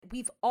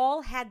We've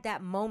all had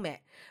that moment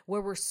where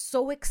we're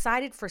so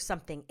excited for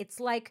something. It's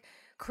like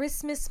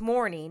Christmas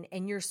morning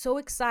and you're so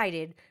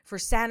excited for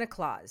Santa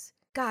Claus.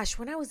 Gosh,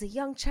 when I was a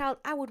young child,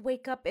 I would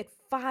wake up at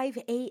 5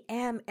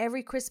 a.m.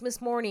 every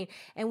Christmas morning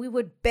and we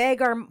would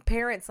beg our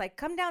parents, like,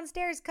 come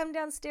downstairs.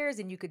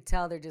 And you could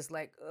tell they're just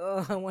like,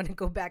 oh, I want to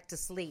go back to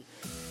sleep.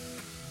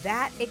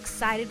 That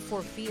excited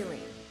for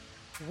feeling.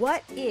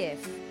 What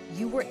if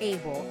you were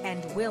able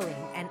and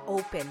willing and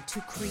open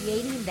to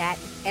creating that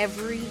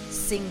every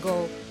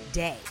single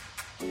day?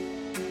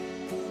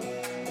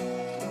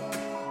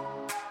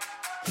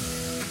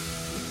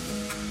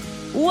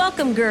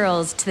 Welcome,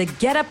 girls, to the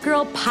Get Up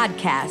Girl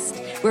podcast,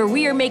 where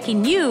we are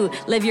making you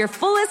live your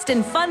fullest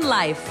and fun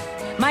life.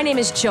 My name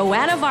is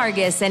Joanna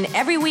Vargas, and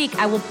every week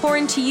I will pour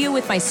into you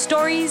with my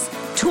stories,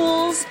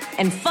 tools,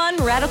 and fun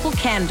radical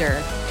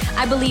candor.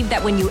 I believe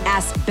that when you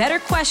ask better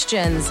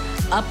questions,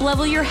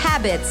 up-level your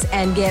habits,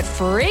 and get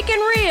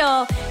freaking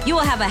real, you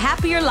will have a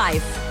happier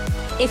life.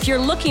 If you're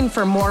looking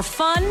for more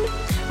fun,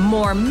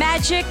 more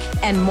magic,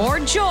 and more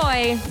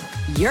joy,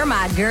 you're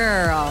my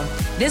girl.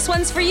 This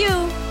one's for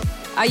you.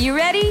 Are you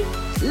ready?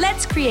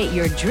 Let's create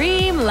your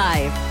dream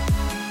life.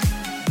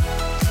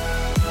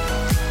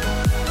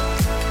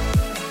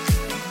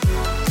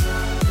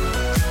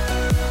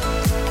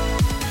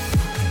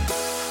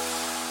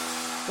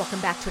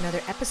 Welcome back to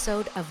another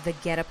episode of The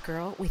Get Up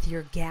Girl with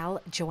your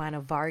gal,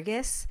 Joanna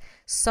Vargas.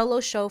 Solo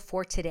show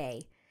for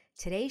today.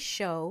 Today's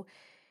show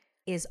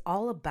is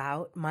all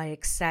about my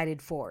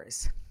excited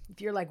FORS. If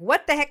you're like,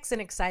 what the heck's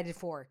an excited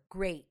for?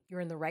 Great,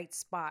 you're in the right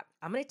spot.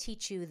 I'm going to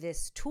teach you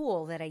this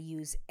tool that I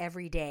use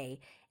every day,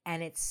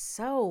 and it's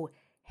so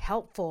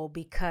helpful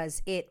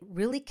because it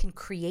really can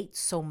create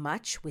so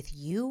much with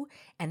you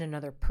and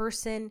another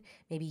person,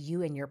 maybe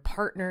you and your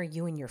partner,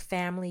 you and your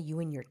family, you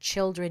and your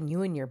children,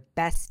 you and your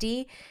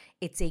bestie.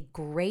 It's a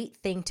great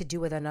thing to do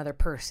with another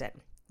person.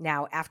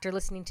 Now, after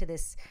listening to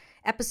this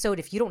episode,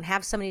 if you don't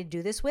have somebody to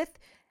do this with,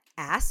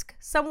 ask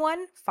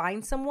someone,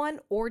 find someone,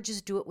 or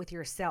just do it with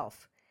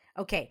yourself.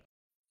 Okay,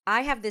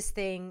 I have this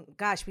thing,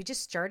 gosh, we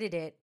just started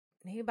it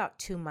maybe about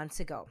 2 months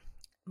ago.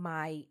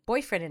 My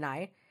boyfriend and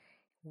I,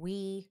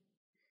 we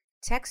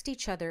text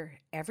each other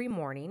every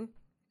morning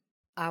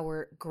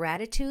our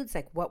gratitudes,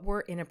 like what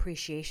we're in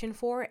appreciation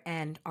for,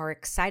 and our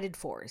excited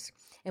fors.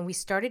 And we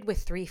started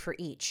with 3 for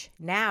each.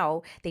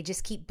 Now they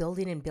just keep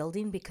building and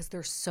building because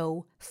they're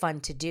so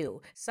fun to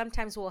do.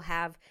 Sometimes we'll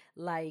have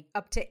like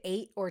up to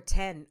 8 or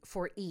 10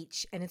 for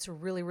each, and it's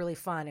really, really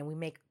fun. And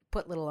we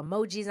put little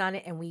emojis on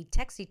it, and we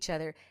text each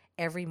other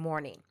every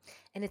morning.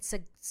 And it's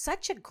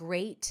such a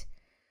great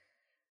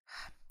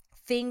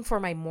thing for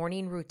my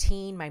morning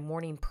routine, my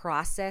morning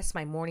process,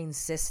 my morning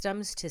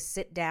systems, to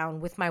sit down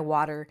with my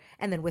water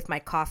and then with my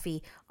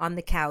coffee on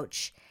the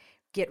couch,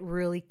 get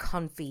really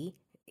comfy,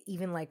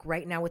 even like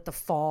right now with the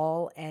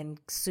fall and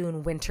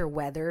soon winter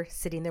weather,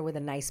 sitting there with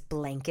a nice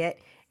blanket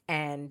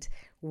and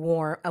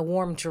a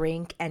warm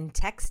drink and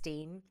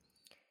texting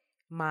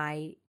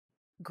my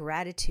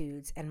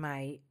gratitudes and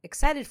my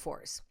excited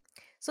fors.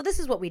 So this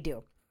is what we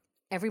do.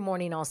 Every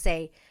morning I'll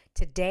say,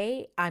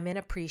 today I'm in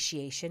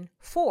appreciation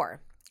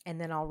for,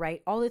 and then I'll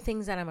write all the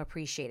things that I'm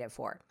appreciative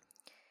for.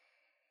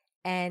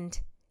 And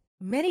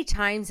many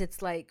times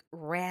it's like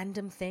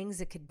random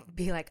things. It could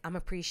be like, I'm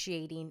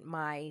appreciating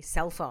my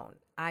cell phone.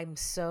 I'm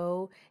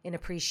so in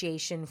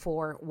appreciation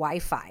for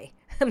Wi-Fi.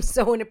 I'm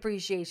so in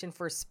appreciation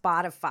for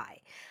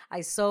Spotify.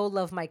 I so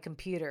love my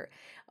computer.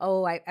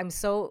 Oh, I'm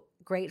so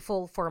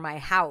grateful for my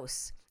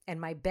house and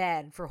my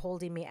bed for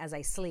holding me as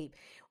I sleep.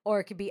 Or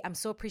it could be, I'm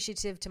so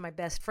appreciative to my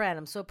best friend.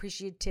 I'm so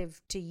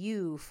appreciative to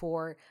you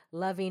for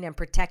loving and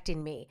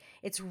protecting me.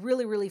 It's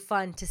really, really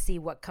fun to see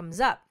what comes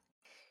up.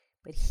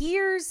 But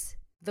here's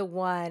the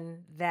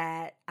one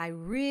that I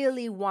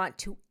really want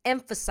to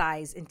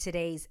emphasize in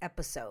today's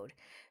episode.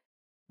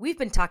 We've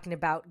been talking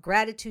about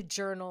gratitude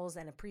journals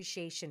and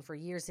appreciation for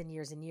years and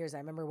years and years. I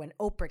remember when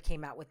Oprah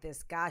came out with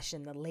this, gosh,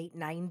 in the late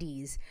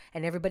 90s,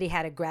 and everybody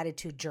had a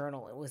gratitude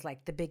journal. It was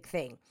like the big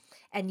thing.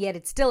 And yet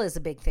it still is a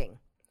big thing.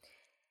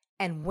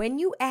 And when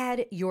you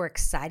add your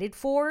excited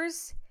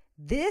fors,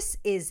 this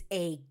is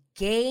a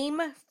game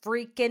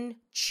freaking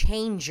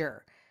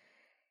changer.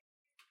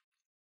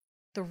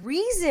 The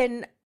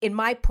reason, in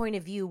my point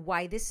of view,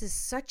 why this is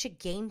such a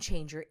game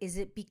changer is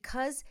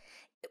because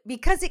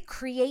it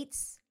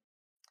creates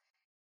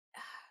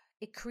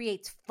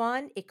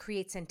fun, it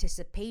creates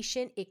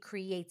anticipation, it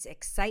creates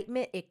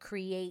excitement, it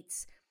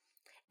creates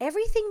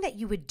everything that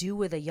you would do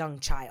with a young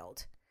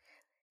child.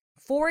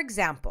 For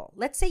example,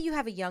 let's say you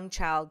have a young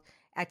child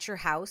at your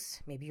house,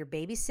 maybe you're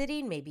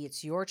babysitting, maybe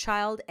it's your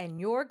child, and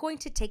you're going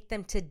to take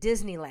them to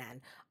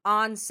Disneyland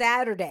on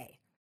Saturday,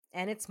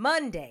 and it's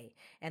Monday,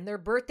 and their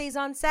birthday's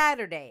on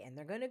Saturday, and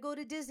they're going to go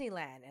to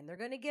Disneyland, and they're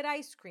going to get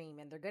ice cream,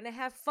 and they're going to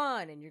have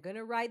fun, and you're going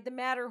to ride the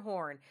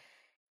Matterhorn.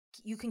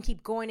 You can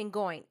keep going and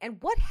going.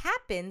 And what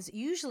happens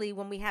usually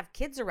when we have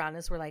kids around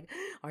us, we're like,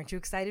 aren't you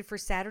excited for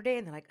Saturday?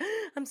 And they're like,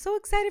 I'm so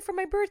excited for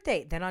my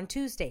birthday. Then on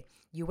Tuesday,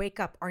 you wake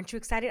up. Aren't you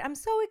excited? I'm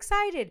so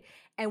excited.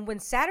 And when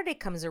Saturday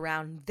comes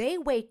around, they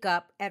wake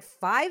up at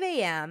 5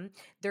 a.m.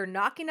 They're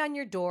knocking on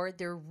your door.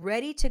 They're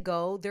ready to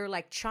go. They're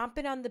like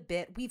chomping on the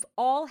bit. We've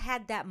all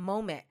had that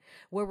moment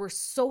where we're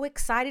so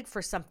excited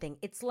for something.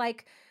 It's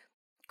like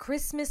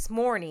Christmas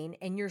morning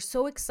and you're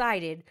so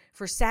excited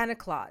for Santa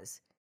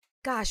Claus.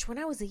 Gosh, when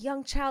I was a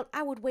young child,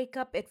 I would wake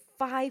up at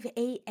 5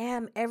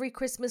 a.m. every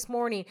Christmas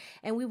morning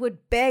and we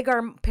would beg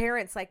our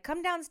parents, like,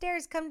 come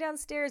downstairs, come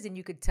downstairs. And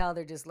you could tell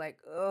they're just like,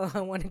 oh,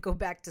 I want to go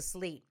back to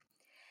sleep.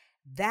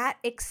 That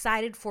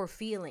excited for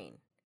feeling.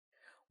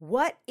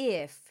 What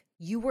if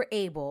you were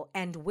able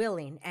and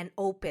willing and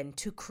open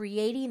to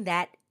creating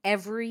that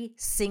every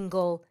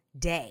single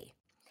day?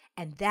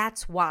 And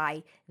that's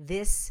why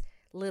this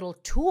little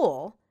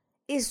tool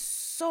is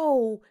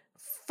so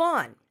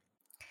fun.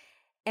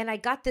 And I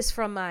got this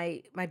from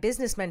my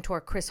business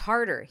mentor, Chris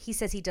Harder. He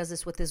says he does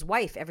this with his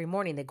wife every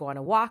morning. They go on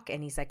a walk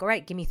and he's like, all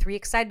right, give me 3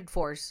 excited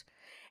fours.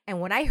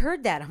 And when I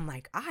heard that, I'm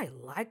like, I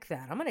like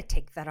that. I'm going to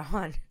take that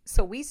on.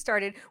 So we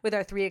started with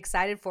our 3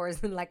 excited fours.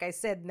 And like I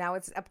said, now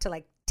it's up to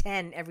like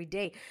 10 every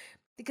day.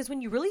 Because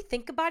when you really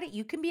think about it,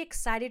 you can be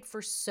excited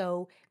for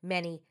so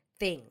many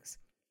things.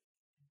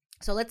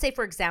 So let's say,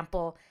 for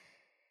example,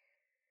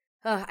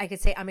 I could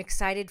say I'm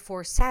excited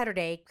for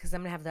Saturday because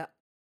I'm going to have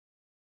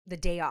the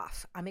day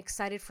off. I'm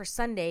excited for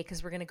Sunday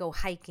because we're going to go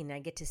hiking and I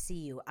get to see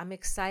you. I'm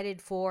excited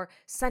for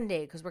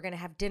Sunday because we're going to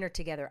have dinner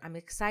together. I'm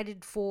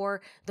excited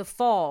for the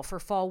fall, for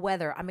fall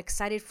weather. I'm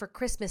excited for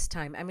Christmas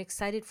time. I'm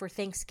excited for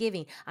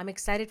Thanksgiving. I'm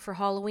excited for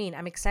Halloween.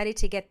 I'm excited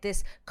to get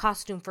this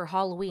costume for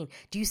Halloween.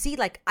 Do you see,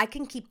 like, I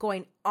can keep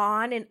going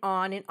on and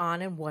on and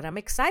on and what I'm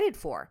excited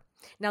for.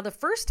 Now, the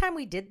first time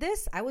we did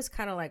this, I was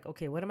kind of like,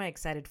 okay, what am I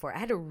excited for? I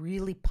had to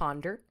really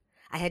ponder.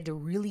 I had to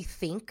really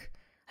think.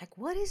 Like,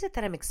 what is it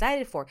that I'm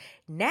excited for?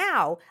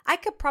 Now, I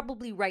could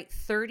probably write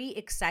 30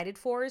 excited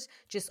fors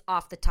just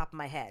off the top of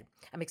my head.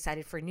 I'm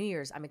excited for New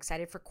Year's. I'm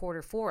excited for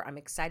Q4. I'm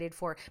excited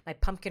for my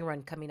pumpkin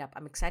run coming up.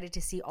 I'm excited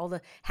to see all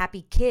the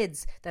happy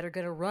kids that are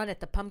going to run at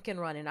the pumpkin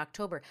run in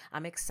October.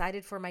 I'm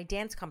excited for my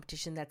dance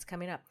competition that's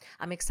coming up.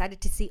 I'm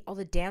excited to see all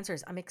the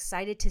dancers. I'm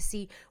excited to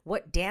see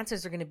what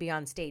dancers are going to be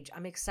on stage.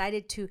 I'm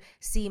excited to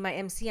see my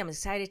MC. I'm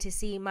excited to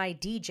see my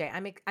DJ.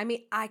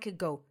 I could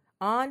go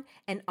on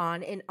and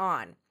on and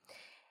on.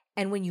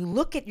 And when you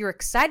look at your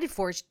excited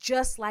for, it's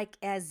just like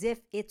as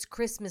if it's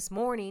Christmas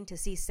morning to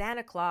see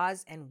Santa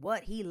Claus and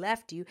what he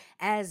left you,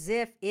 as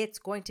if it's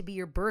going to be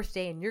your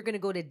birthday and you're going to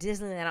go to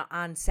Disneyland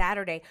on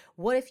Saturday.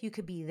 What if you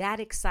could be that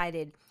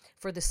excited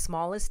for the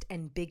smallest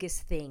and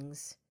biggest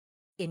things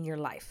in your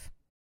life?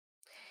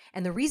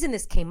 And the reason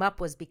this came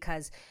up was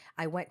because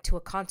I went to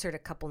a concert a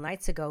couple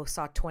nights ago,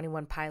 saw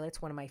 21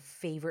 Pilots, one of my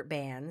favorite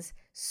bands.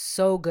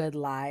 So good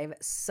live,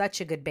 such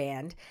a good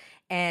band.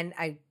 And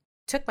I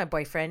took my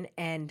boyfriend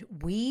and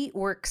we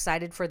were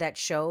excited for that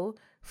show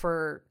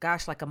for,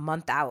 like a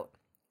month out.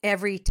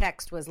 Every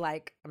text was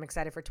like, I'm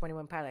excited for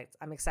 21 Pilots.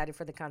 I'm excited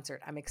for the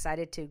concert. I'm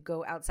excited to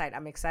go outside.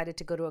 I'm excited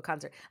to go to a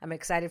concert. I'm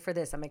excited for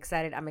this. I'm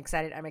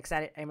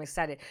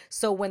excited.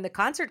 So when the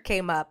concert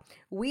came up,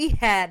 we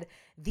had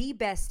the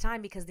best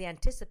time because the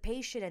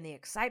anticipation and the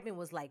excitement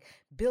was like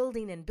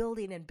building and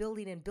building and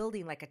building and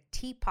building like a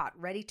teapot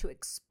ready to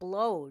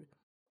explode.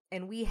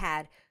 And we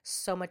had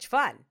so much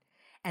fun.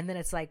 And then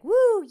it's like,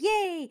 woo,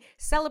 yay,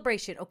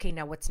 celebration. Okay,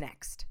 now what's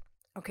next?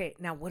 Okay,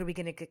 now what are we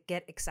going to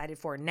get excited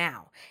for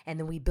now? And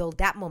then we build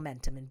that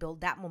momentum.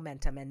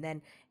 And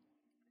then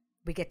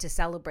we get to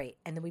celebrate.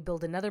 And then we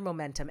build another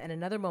momentum and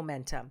another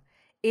momentum.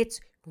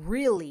 It's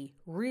really,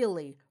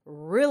 really,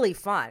 really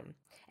fun.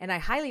 And I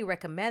highly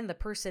recommend the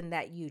person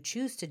that you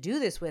choose to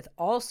do this with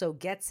also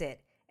gets it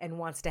and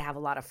wants to have a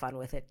lot of fun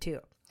with it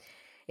too.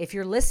 If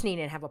you're listening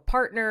and have a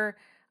partner,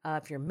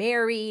 if you're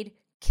married,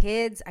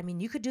 kids,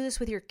 you could do this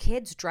with your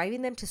kids,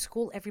 driving them to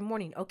school every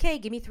morning. Okay,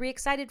 give me 3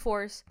 excited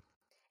fors.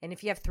 And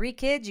if you have 3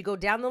 kids, you go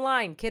down the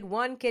line. Kid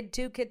 1, kid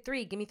 2, kid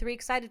 3. Give me 3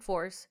 excited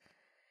fors.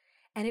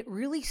 And it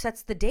really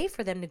sets the day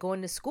for them to go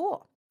into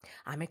school.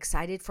 I'm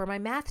excited for my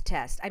math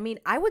test. I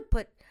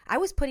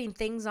was putting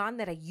things on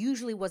that I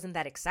usually wasn't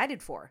that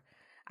excited for.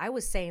 I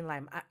was saying,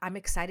 I'm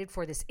excited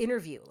for this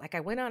interview. Like I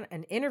went on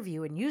an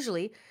interview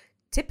and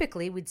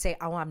typically we'd say,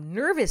 oh, I'm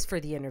nervous for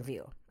the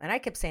interview. And I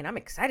kept saying, I'm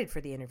excited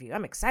for the interview.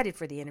 I'm excited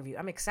for the interview.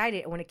 I'm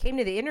excited. And when it came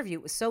to the interview,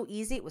 it was so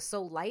easy. It was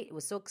so light. It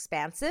was so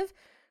expansive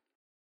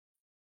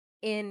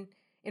in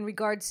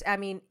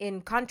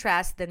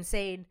contrast than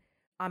saying,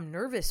 I'm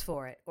nervous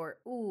for it. Or,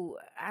 ooh,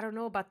 I don't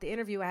know about the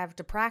interview. I have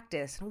to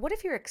practice. And what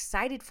if you're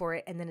excited for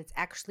it and then it's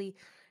actually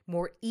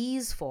more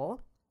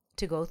easeful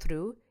to go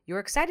through your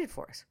excited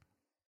fors?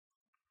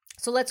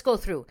 So let's go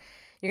through.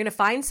 You're going to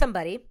find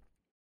somebody,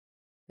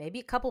 maybe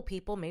a couple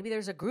people, maybe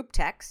there's a group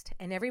text,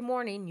 and every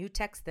morning you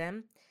text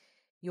them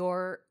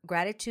your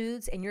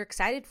gratitudes and your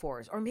excited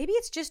fors, or maybe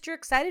it's just your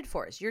excited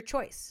fors, your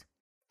choice.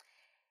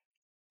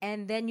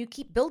 And then you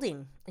keep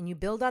building and you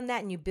build on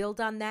that and you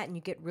build on that and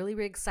you get really,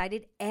 really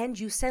excited and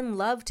you send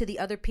love to the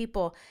other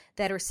people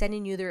that are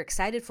sending you their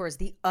excited FORS.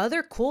 The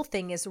other cool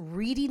thing is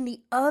reading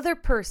the other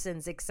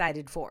person's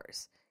excited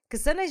FORS.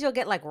 Because sometimes you'll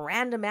get like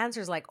random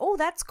answers like, oh,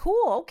 that's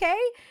cool. Okay.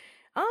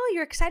 Oh,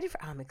 you're excited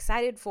I'm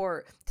excited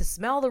to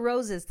smell the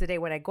roses today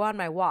when I go on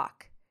my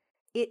walk.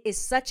 It is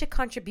such a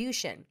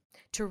contribution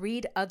to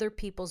read other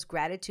people's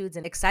gratitudes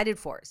and excited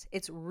FORS.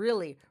 It's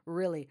really,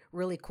 really,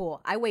 really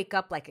cool. I wake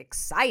up like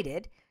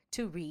excited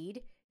to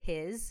read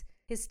his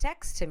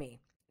text to me.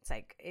 It's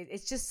like,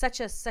 it's just such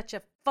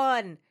a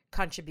fun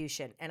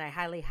contribution. And I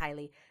highly,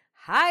 highly,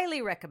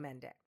 highly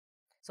recommend it.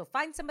 So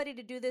find somebody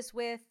to do this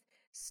with,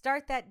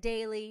 start that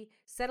daily,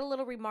 set a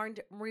little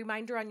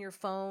reminder on your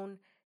phone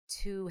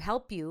to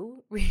help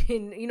you,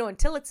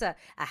 until it's a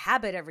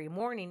habit every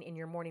morning in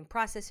your morning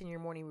process, in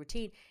your morning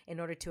routine. In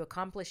order to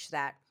accomplish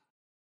that,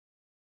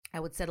 I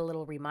would set a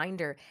little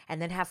reminder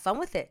and then have fun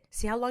with it.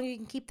 See how long you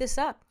can keep this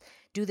up.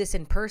 Do this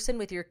in person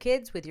with your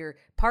kids, with your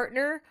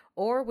partner,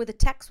 or with a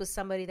text with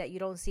somebody that you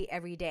don't see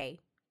every day.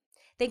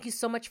 Thank you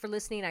so much for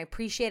listening. I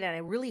appreciate it. And I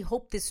really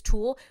hope this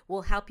tool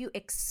will help you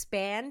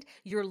expand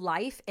your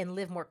life and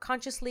live more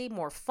consciously,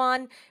 more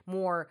fun,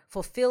 more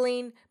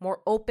fulfilling,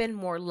 more open,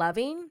 more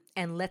loving.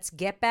 And let's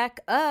get back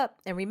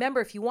up. And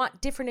remember, if you want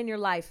different in your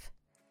life,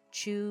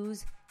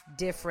 choose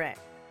different.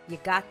 You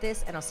got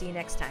this, and I'll see you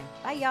next time.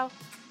 Bye, y'all.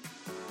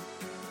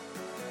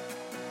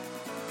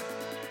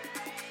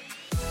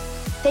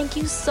 Thank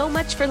you so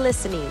much for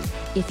listening.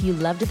 If you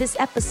loved this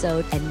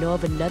episode and know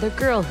of another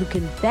girl who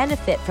can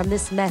benefit from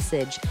this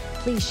message,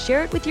 please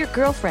share it with your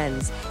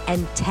girlfriends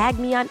and tag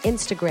me on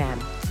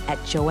Instagram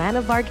at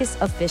Joanna Vargas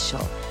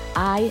Official.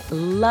 I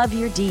love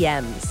your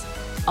DMs.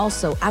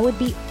 Also, I would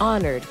be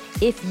honored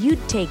if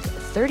you'd take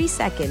 30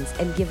 seconds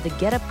and give the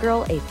Get Up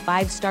Girl a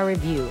 5-star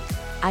review.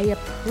 I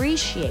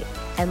appreciate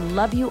and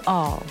love you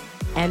all.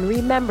 And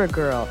remember,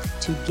 girl,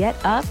 to get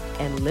up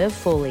and live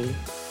fully.